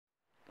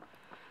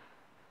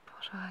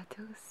Bonjour à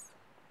tous,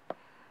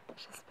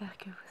 j'espère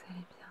que vous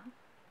allez bien.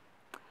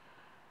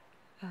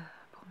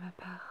 Pour ma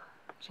part,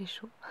 j'ai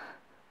chaud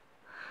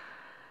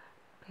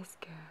parce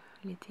que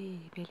l'été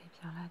est bel et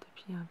bien là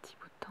depuis un petit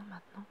bout de temps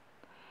maintenant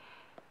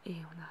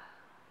et on a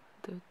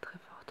de très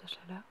fortes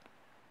chaleurs.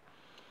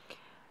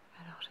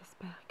 Alors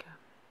j'espère que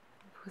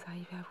vous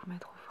arrivez à vous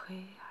mettre au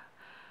frais,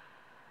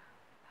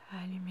 à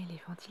allumer les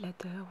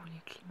ventilateurs ou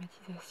les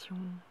climatisations,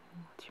 ou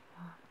du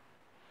moins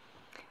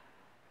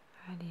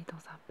aller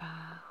dans un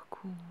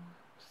parc ou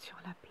sur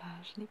la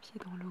plage, les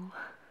pieds dans l'eau,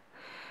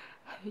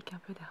 avec un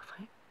peu d'air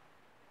frais.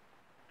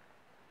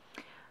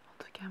 En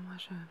tout cas, moi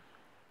je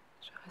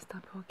reste un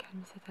peu au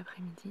calme cet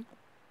après-midi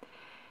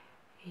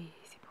et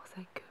c'est pour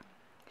ça que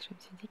je me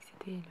suis dit que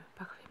c'était le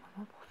parfait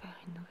moment pour faire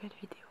une nouvelle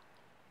vidéo.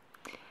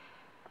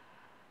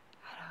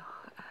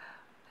 Alors,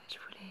 je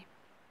voulais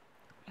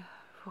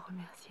vous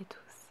remercier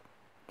tous.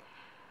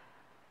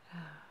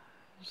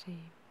 J'ai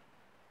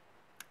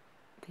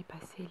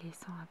dépassé les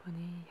 100 abonnés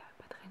il n'y a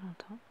pas très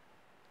longtemps.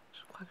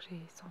 Je crois que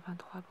j'ai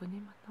 123 abonnés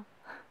maintenant.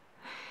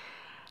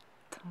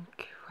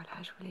 Donc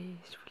voilà, je voulais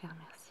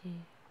remercier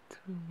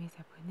tous mes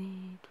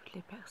abonnés, toutes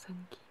les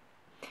personnes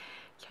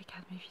qui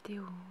regardent mes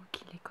vidéos,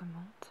 qui les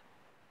commentent.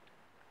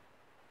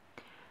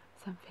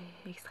 Ça me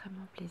fait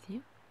extrêmement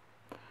plaisir.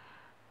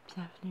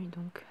 Bienvenue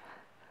donc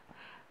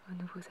aux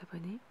nouveaux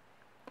abonnés.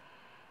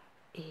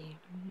 Et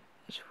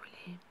je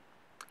voulais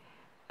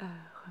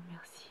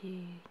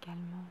remercier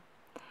également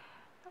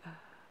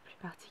plus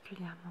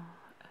particulièrement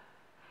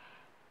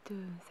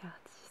deux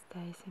artistes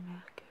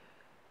ASMR que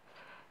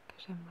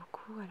j'aime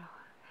beaucoup. Alors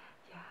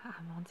il y a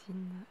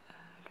Amandine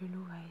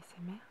Lelou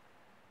ASMR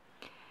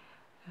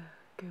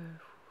que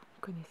vous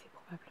connaissez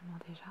probablement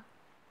déjà,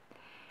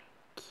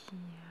 qui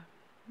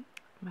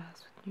m'a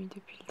soutenue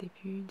depuis le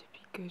début,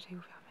 depuis que j'ai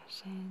ouvert ma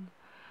chaîne,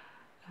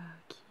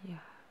 qui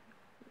a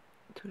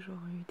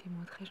toujours eu des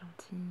mots très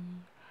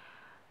gentils,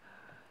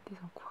 des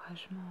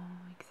encouragements,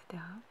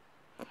 etc.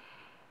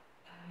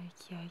 Et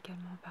qui a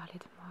également parlé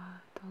de moi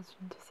dans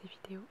une de ses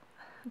vidéos.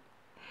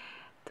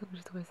 Donc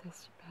j'ai trouvé ça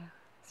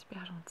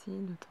super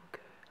gentil, d'autant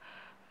que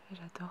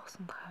j'adore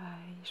son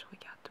travail, je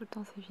regarde tout le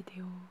temps ses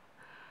vidéos,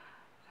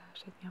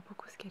 j'admire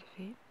beaucoup ce qu'elle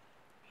fait.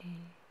 Et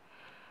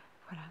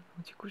voilà,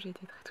 donc du coup j'ai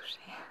été très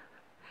touchée.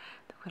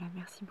 Donc voilà,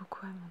 merci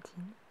beaucoup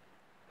Amandine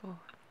pour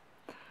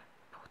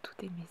tous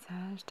tes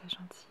messages, ta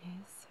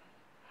gentillesse.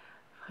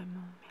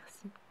 Vraiment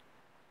merci.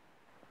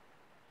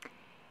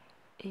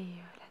 Et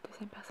la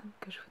deuxième personne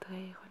que je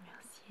voudrais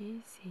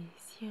remercier, c'est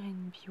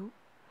Sirène Bio,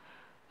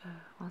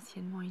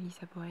 anciennement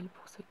Elisa Boel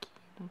pour ceux qui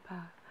n'ont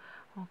pas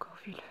encore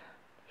vu le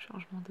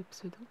changement de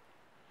pseudo.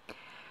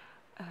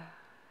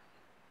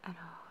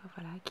 Alors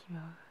voilà, qui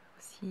m'a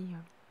aussi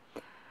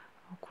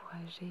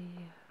encouragé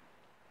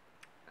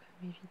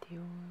mes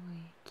vidéos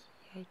et qui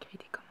a écrit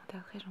des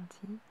commentaires très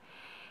gentils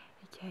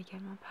et qui a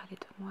également parlé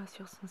de moi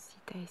sur son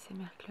site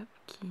ASMR Club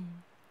qui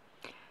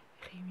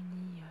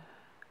réunit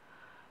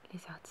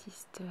les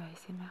artistes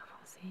ASMR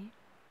français.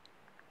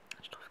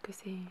 Je trouve que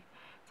c'est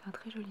un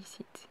très joli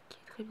site qui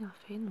est très bien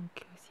fait,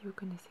 donc si vous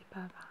connaissez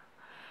pas,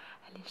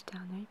 allez jeter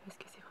un œil parce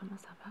que c'est vraiment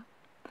sympa.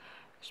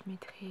 Je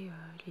mettrai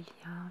les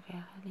liens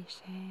vers les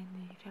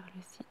chaînes et vers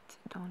le site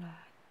dans la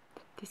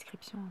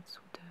description en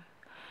dessous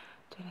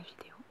de la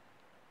vidéo.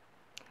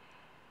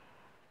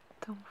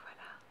 Donc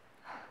voilà,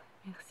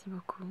 merci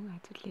beaucoup à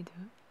toutes les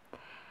deux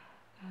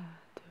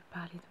de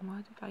parler de moi,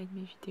 de parler de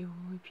mes vidéos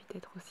et puis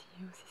d'être aussi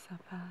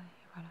sympa,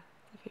 et voilà,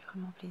 ça fait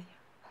vraiment plaisir.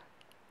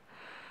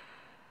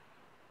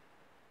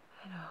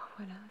 Alors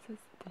voilà, ça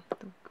c'était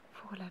donc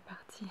pour la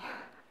partie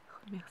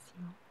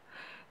remerciements.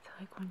 C'est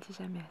vrai qu'on le dit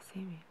jamais assez,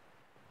 mais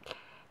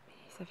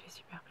ça fait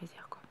super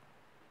plaisir quoi.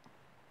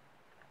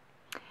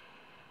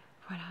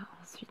 Voilà,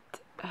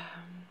 ensuite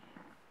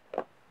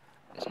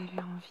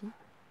j'avais envie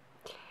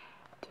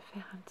de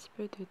faire un petit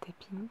peu de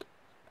tapping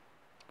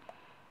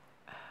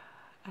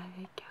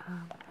avec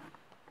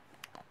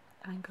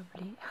un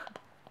gobelet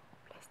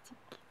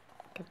plastique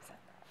comme ça.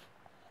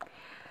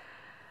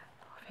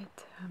 En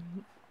fait,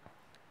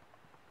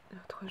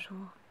 l'autre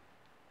jour,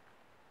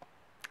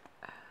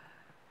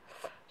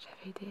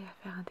 j'avais aidé à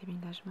faire un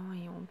déménagement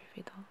et on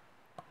buvait dans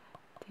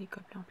des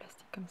gobelets en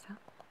plastique comme ça.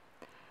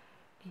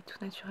 Et tout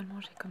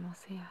naturellement, j'ai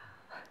commencé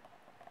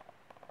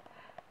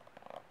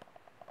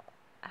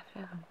à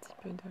faire un petit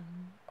peu de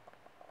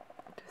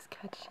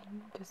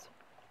scratching dessus.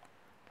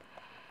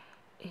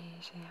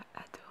 Et j'ai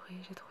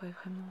adoré, j'ai trouvé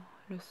vraiment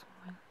le son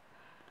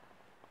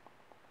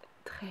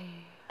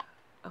très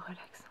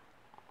relaxant.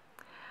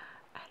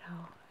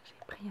 Alors j'ai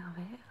pris un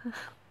verre,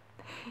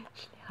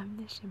 je l'ai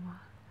ramené chez moi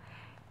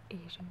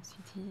et je me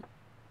suis dit,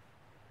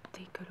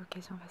 dès que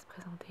l'occasion va se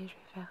présenter, je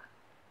vais faire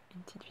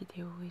une petite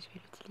vidéo et je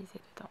vais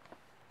l'utiliser dedans.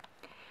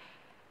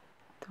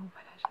 Donc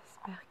voilà,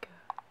 j'espère que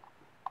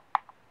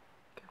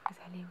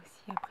vous allez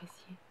aussi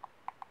apprécier